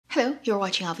Hello, you're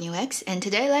watching Avenue X, and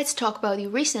today let's talk about the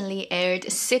recently aired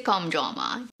sitcom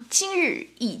drama 今日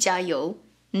一加油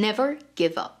Never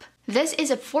Give Up. This is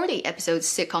a 40-episode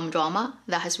sitcom drama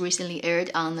that has recently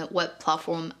aired on the web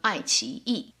platform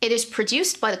iQIYI. It is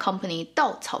produced by the company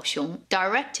稻草熊,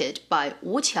 directed by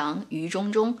Wu Qiang, Yu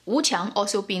Zhongzhong. Wu Qiang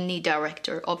also being the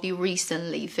director of the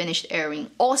recently finished airing,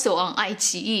 also on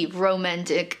iQIYI,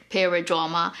 romantic period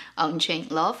drama Unchained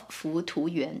Love, 浮图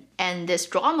缘. And this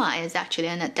drama is actually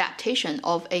an adaptation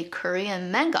of a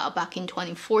Korean manga back in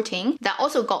 2014 that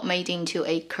also got made into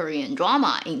a Korean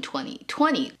drama in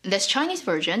 2020. This Chinese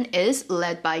version is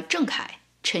led by Zheng Kai,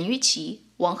 Chen Yuqi,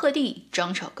 Wang Hedi,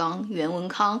 Zhang Shaogang, Yuan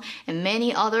Wenkang, and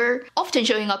many other often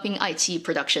showing up in iQIYI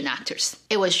production actors.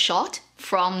 It was shot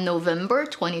from November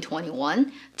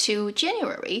 2021 to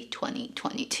January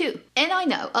 2022. And I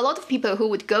know a lot of people who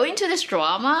would go into this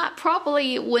drama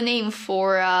probably went in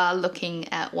for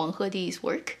looking at Wang Hedi's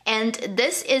work. And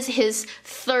this is his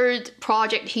third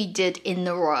project he did in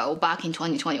a row back in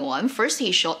 2021. First,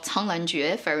 he shot 苍兰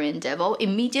诀, Fairy and Devil,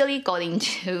 immediately got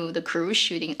into the crew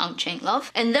shooting Unchained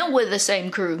Love, and then with the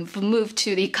same crew moved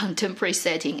to the contemporary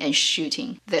setting and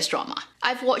shooting this drama.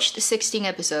 I've watched 16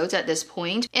 episodes at this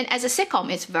point, and as a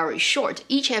sitcom, it's very short.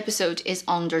 Each episode is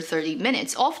under 30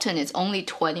 minutes. Often, it's only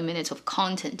 20 minutes of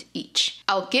content each.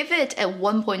 I'll give it a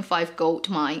 1.5 gold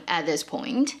mine at this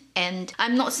point. And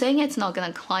I'm not saying it's not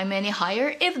gonna climb any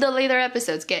higher if the later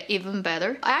episodes get even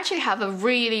better. I actually have a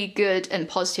really good and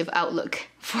positive outlook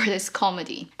for this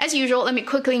comedy. As usual, let me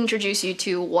quickly introduce you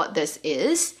to what this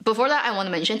is. Before that, I want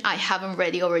to mention I haven't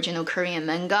read the original Korean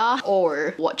manga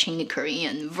or watching the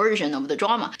Korean version of the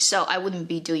drama, so I wouldn't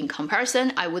be doing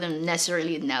comparison. I wouldn't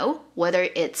necessarily know whether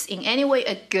it's in any way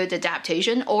a good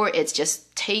adaptation or it's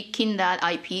just taking that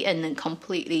IP and then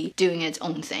completely doing its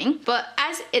own thing. But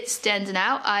as it stands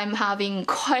now, I'm having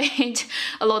quite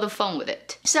a lot of fun with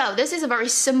it. So this is a very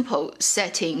simple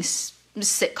settings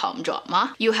sitcom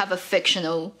drama. You have a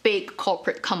fictional big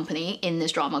corporate company in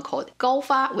this drama called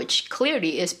Gaofa, which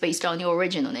clearly is based on the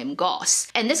original name Gauss.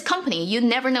 And this company, you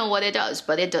never know what it does,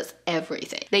 but it does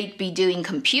everything. They'd be doing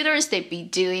computers, they'd be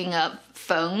doing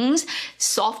phones,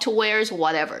 softwares,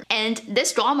 whatever. And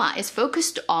this drama is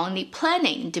focused on the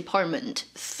planning department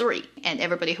 3 and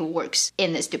everybody who works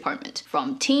in this department,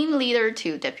 from team leader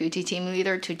to deputy team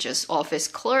leader to just office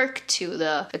clerk to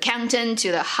the accountant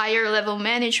to the higher level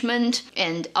management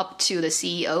and up to the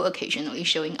CEO occasionally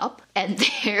showing up. And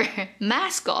their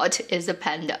mascot is a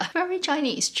panda. Very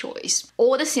Chinese choice.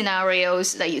 All the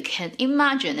scenarios that you can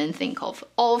imagine and think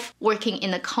of working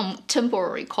in a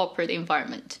contemporary corporate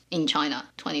environment in China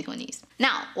 2020s.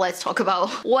 Now, let's talk about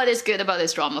what is good about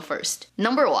this drama first.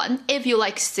 Number one, if you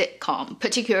like sitcom,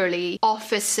 particularly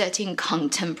office setting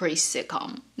contemporary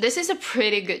sitcom, this is a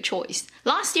pretty good choice.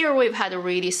 Last year, we've had a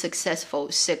really successful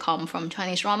sitcom from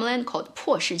Chinese dramaland called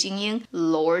破世精英,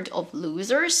 Lord of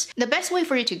Losers. The best way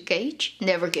for you to gauge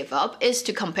Never Give Up is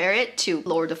to compare it to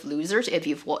Lord of Losers if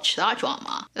you've watched that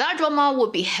drama. That drama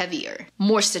would be heavier,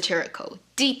 more satirical,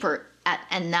 deeper at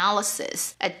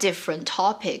analysis at different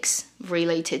topics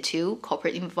related to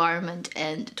corporate environment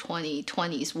and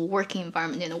 2020s working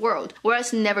environment in the world.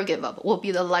 Whereas Never Give Up will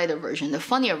be the lighter version, the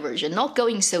funnier version, not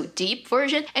going so deep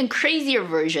version, and crazier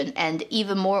version, and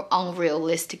even more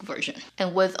unrealistic version,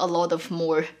 and with a lot of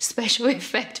more special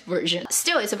effect version.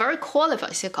 Still, it's a very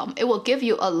qualified sitcom. It will give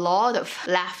you a lot of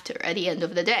laughter at the end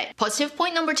of the day. Positive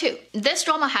point number 2. This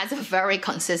drama has a very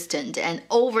consistent and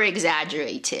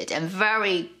over-exaggerated and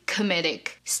very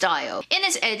comedic style. In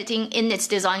its editing, in its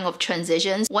design of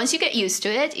transitions, once you get used to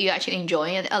it, you actually enjoy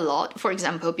it a lot. For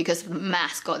example, because the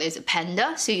mascot is a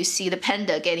panda, so you see the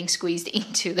panda getting squeezed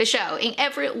into the show in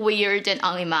every weird and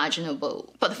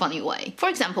unimaginable but funny way. For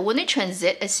example, when they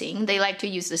transit a scene, they like to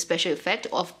use the special effect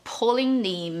of pulling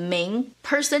the main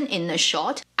person in the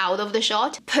shot out of the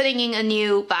shot, putting in a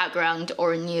new background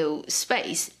or a new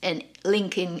space, and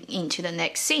linking into the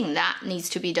next scene. That needs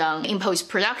to be done in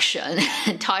post-production,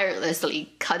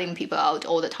 tirelessly cutting people out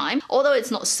all the time. Although it's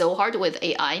not so hard with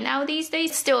AI now these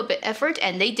days, still a bit effort,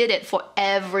 and they did it for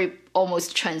every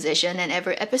almost transition and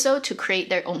every episode to create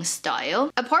their own style.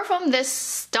 Apart from this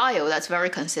style that's very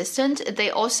consistent, they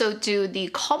also do the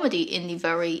comedy in the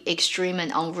very extreme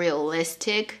and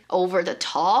unrealistic, over the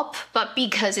top, but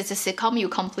because it's a sitcom, you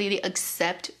completely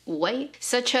accept way,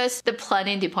 such as the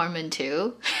planning department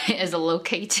 2 is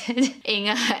located in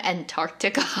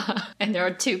Antarctica and there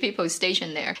are 2 people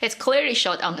stationed there. It's clearly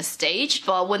shot on a stage,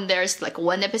 but when there's like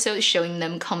one episode showing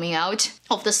them coming out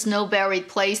of the snow-buried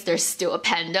place, there's still a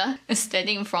panda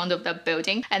standing in front of that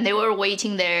building, and they were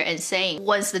waiting there and saying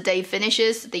once the day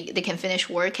finishes, they can finish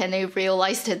work, and they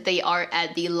realized that they are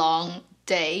at the long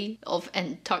day of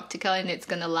Antarctica and it's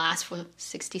gonna last for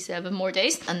 67 more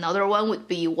days. Another one would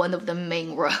be one of the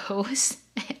main roles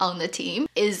on the team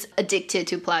is addicted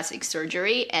to plastic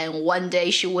surgery, and one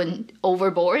day she went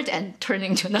overboard and turned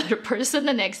into another person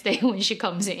the next day when she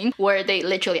comes in, where they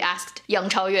literally asked Yang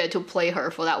Chaoyue to play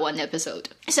her for that one episode.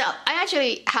 So I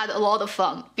actually had a lot of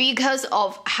fun because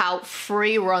of how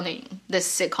free running this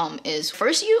sitcom is.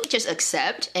 First, you just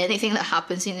accept anything that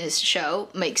happens in this show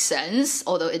makes sense,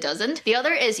 although it doesn't. The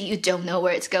other is you don't know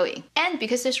where it's going. And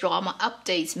because this drama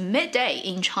updates midday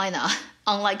in China,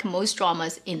 unlike most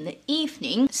dramas in the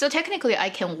evening, so technically I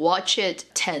can watch it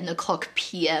 10 o'clock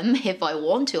p.m. if I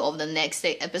want to of the next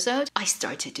day episode. I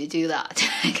started to do that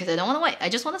because I don't want to wait. I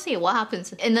just want to see what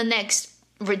happens in the next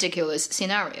ridiculous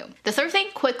scenario. The third thing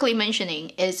quickly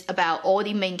mentioning is about all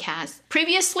the main cast.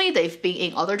 Previously, they've been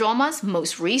in other dramas.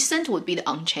 Most recent would be the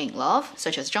Unchained Love,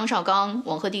 such as Zhang Shaogang,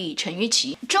 Wang Hedi, Chen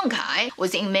Yuqi. Zheng Kai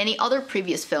was in many other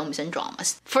previous films and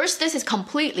dramas. First, this is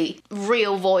completely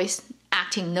real voice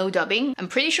acting, no dubbing. I'm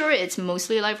pretty sure it's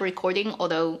mostly live recording,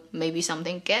 although maybe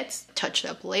something gets touched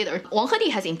up later. Wang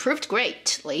Hedi has improved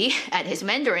greatly at his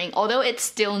Mandarin, although it's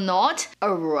still not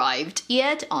arrived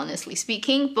yet, honestly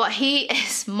speaking, but he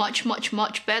is much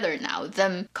better now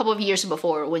than a couple of years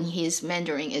before when his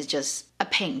Mandarin is just a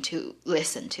pain to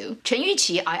listen to. Chen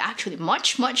Yuqi, I actually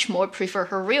much more prefer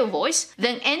her real voice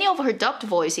than any of her dubbed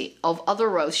voice of other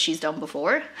roles she's done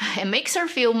before. It makes her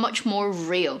feel much more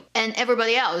real. And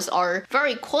everybody else are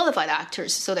very qualified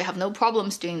actors, so they have no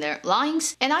problems doing their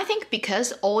lines. And I think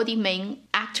because all the main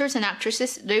actors and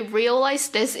actresses, they realize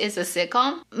this is a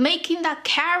sitcom, making that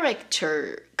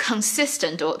character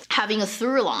consistent or having a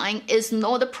through line is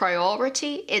not a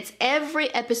priority. It's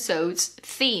every episode's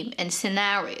theme and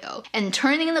scenario, and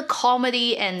turning the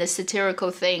comedy and the satirical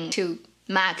thing to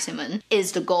maximum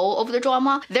is the goal of the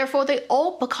drama. Therefore, they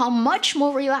all become much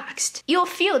more relaxed. You'll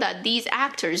feel that these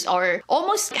actors are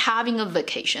almost having a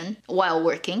vacation while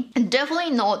working, and definitely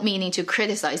not meaning to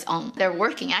criticize on their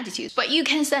working attitudes, but you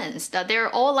can sense that they're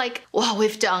all like, wow,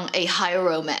 we've done a high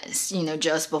romance,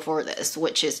 just before this,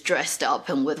 which is dressed up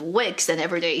and with wigs, and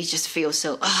every day you just feel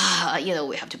so,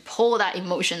 we have to pull that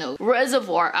emotional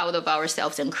reservoir out of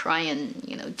ourselves and cry and,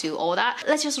 do all that.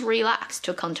 Let's just relax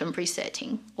to a contemporary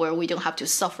setting where we don't have to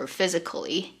suffer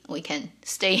physically. We can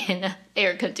stay in an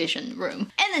air-conditioned room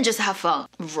and then just have fun,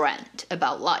 rant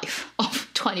about life of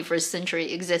 21st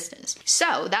century existence.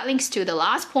 So that links to the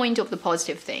last point of the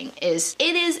positive thing is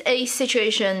it is a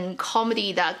situation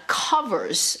comedy that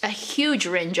covers a huge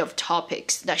range of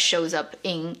topics that shows up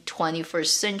in 21st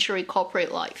century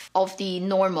corporate life of the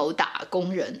normal 打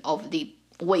工人, of the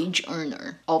wage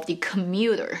earner, of the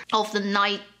commuter, of the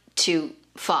 9 to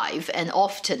 5, and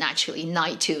often actually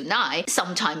 9 to 9,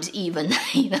 sometimes even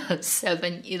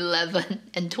 7-11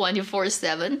 and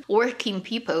 24/7 working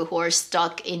people who are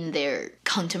stuck in their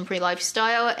contemporary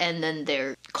lifestyle and then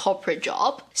their corporate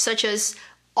job, such as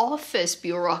office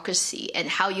bureaucracy and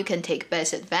how you can take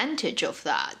best advantage of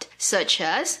that, such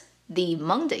as the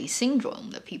Monday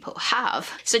syndrome that people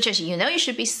have, such as you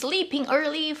should be sleeping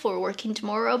early for working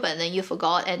tomorrow, but then you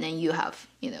forgot and then you have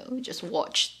just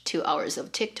watched 2 hours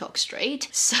of TikTok straight,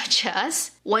 such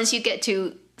as once you get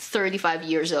to 35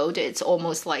 years old, it's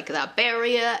almost like that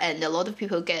barrier and a lot of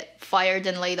people get fired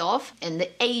and laid off and the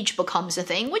age becomes a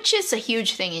thing, which is a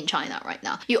huge thing in China right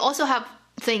now. You also have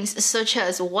things such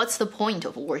as what's the point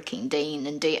of working day in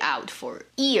and day out for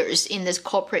years in this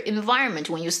corporate environment.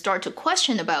 When you start to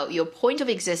question about your point of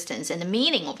existence and the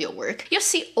meaning of your work, you'll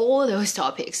see all those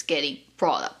topics getting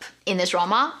brought up in this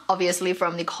drama, obviously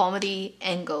from the comedy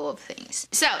angle of things.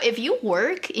 So if you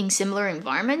work in similar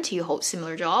environment, you hold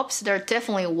similar jobs, there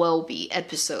definitely will be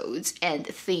episodes and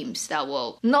themes that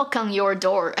will knock on your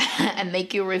door and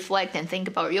make you reflect and think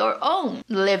about your own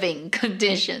living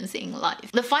conditions in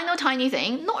life. The final tiny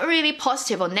thing, not really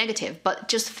positive or negative, but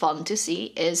just fun to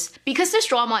see, is because this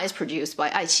drama is produced by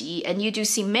iQIYI and you do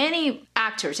see many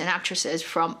actors and actresses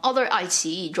from other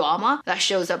iQIYI drama that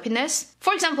shows up in this.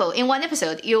 For example, in one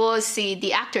episode, you will see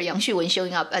the actor Yang Xuwen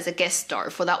showing up as a guest star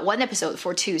for that one episode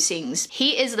for 2 scenes.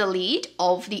 He is the lead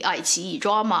of the iQIYI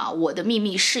drama 我的秘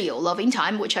密室友 Loving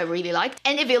Time, which I really liked.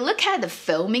 And if you look at the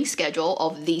filming schedule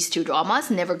of these 2 dramas,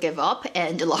 Never Give Up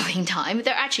and Loving Time,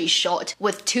 they're actually shot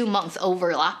with 2 months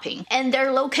overlapping. And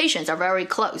their locations are very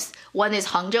close. One is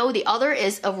Hangzhou, the other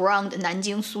is around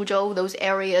Nanjing, Suzhou, those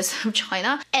areas of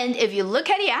China. And if you look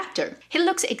at the actor, he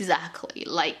looks exactly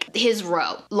like his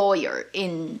role, lawyer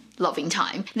in Loving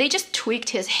Time. They just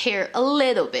tweaked his hair a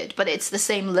little bit, but it's the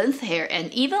same length hair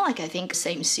and even like I think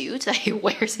same suit that he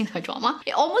wears in the drama.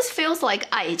 It almost feels like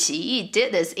iQIYI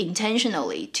did this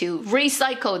intentionally to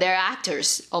recycle their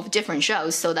actors of different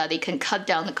shows so that they can cut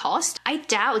down the cost. I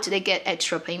doubt they get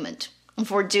extra payment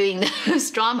for doing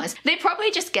those dramas. They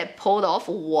probably just get pulled off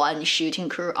one shooting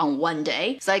crew on one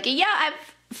day. It's like, yeah, I've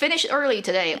finished early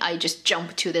today. I just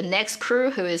jump to the next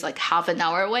crew who is like half an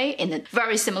hour away in a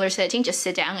very similar setting, just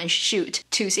sit down and shoot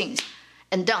 2 scenes.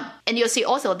 And done. And you'll see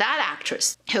also that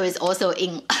actress who is also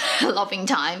in Loving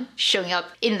Time showing up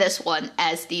in this one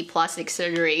as the plastic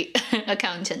surgery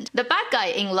accountant. The bad guy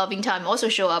in Loving Time also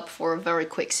show up for a very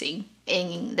quick scene.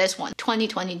 In this one,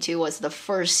 2022 was the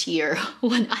first year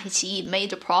when iQIYI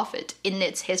made a profit in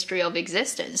its history of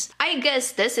existence. I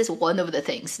guess this is one of the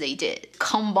things they did.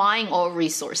 Combine all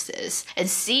resources and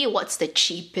see what's the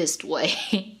cheapest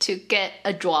way to get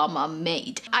a drama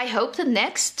made. I hope the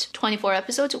next 24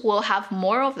 episodes will have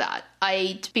more of that.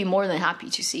 I'd be more than happy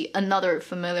to see another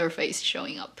familiar face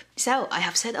showing up. So I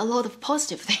have said a lot of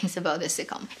positive things about this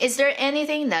sitcom. Is there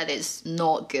anything that is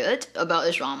not good about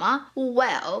this drama?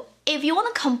 Well, if you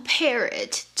want to compare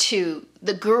it to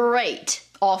the great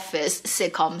office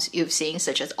sitcoms you've seen,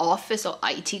 such as Office or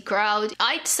IT Crowd,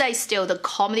 I'd say still the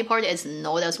comedy part is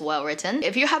not as well written.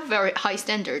 If you have very high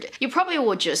standard, you probably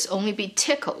would just only be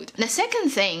tickled. The second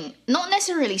thing, not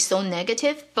necessarily so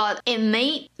negative, but it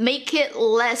may make it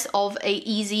less of a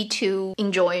easy to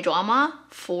enjoy drama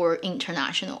for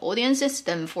international audiences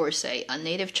than for, say, a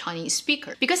native Chinese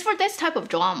speaker. Because for this type of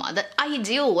drama, the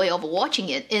ideal way of watching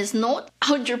it is not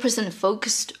 100%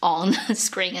 focused on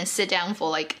screen and sit down for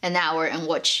like an hour and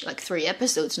watch like 3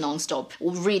 episodes non-stop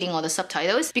reading all the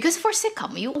subtitles. Because for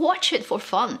sitcom, you watch it for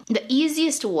fun. The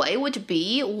easiest way would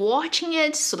be watching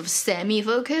it sort of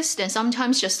semi-focused and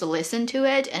sometimes just listen to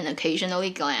it and occasionally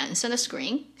glance at the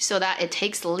screen so that it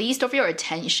takes the least of your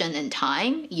attention and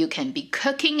time. You can be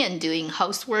cooking and doing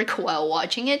housework while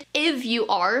watching it. If you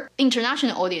are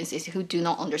international audiences who do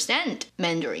not understand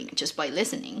Mandarin just by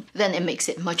listening, then it makes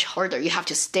it much harder. You have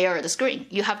to stare at the screen.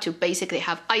 You have to basically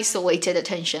have isolated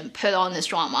attention put on this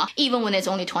drama, even when it's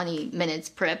only 20 minutes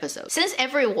per episode. Since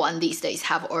everyone these days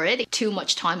have already too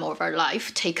much time of our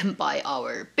life taken by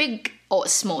our big or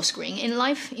small screen in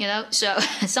life, you know? So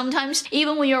sometimes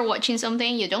even when you're watching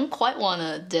something, you don't quite want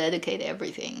to dedicate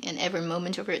everything and every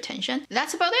moment of your attention.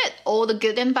 That's about it. All the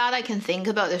good and bad I can think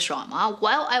about this drama.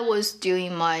 While I was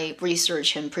doing my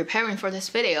research and preparing for this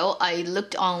video, I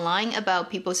looked online about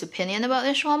people's opinion about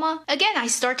this drama. Again, I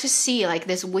start to see like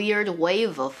this weird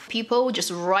wave of people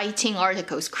just writing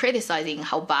articles criticizing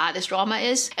how bad this drama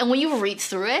is. And when you read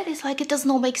through it, it's like it does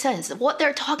not make sense. What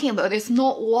they're talking about is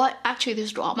not what actually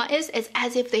this drama is. It's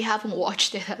as if they haven't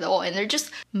watched it at all and they're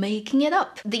just making it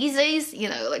up. These days, you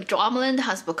know, like Dramaland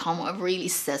has become a really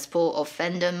cesspool of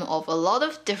fandom of a lot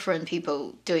of different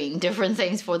people doing different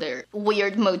things for their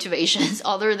weird motivations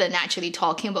other than actually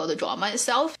talking about the drama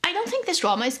itself. I don't think this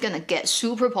drama is gonna get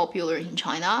super popular in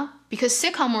China because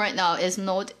sitcom right now is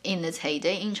not in its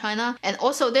heyday in China. And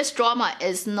also this drama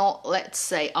is not, let's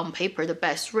say, on paper, the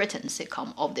best written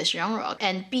sitcom of this genre.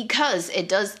 And because it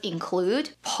does include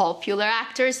popular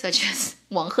actors such as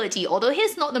Wang Heji, although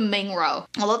he's not the main role,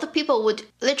 a lot of people would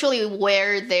literally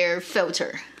wear their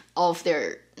filter of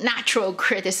their natural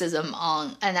criticism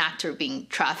on an actor being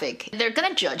trafficked. They're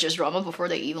gonna judge this drama before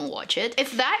they even watch it.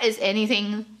 If that is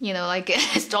anything, you know, like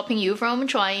stopping you from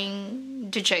trying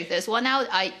to check this one out,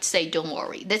 I'd say don't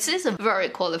worry. This is a very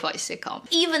qualified sitcom.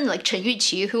 Even like Chen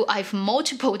Yuqi, who I've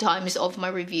multiple times of my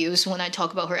reviews when I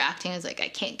talk about her acting, is like, I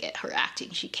can't get her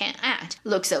acting, she can't act,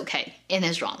 looks okay in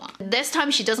this drama. This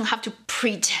time she doesn't have to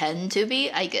pretend to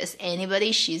be, I guess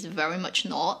anybody, she's very much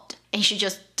not. And she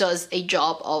just does a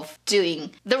job of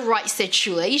doing the right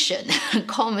situation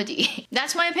comedy.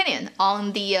 That's my opinion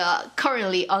on the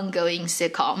currently ongoing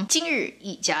sitcom 今日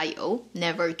一加油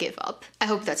Never Give Up. I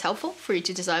hope that's helpful for you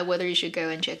to decide whether you should go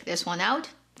and check this one out.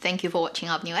 Thank you for watching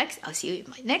Up New X. I'll see you in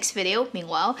my next video.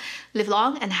 Meanwhile, live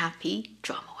long and happy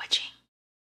drama watching.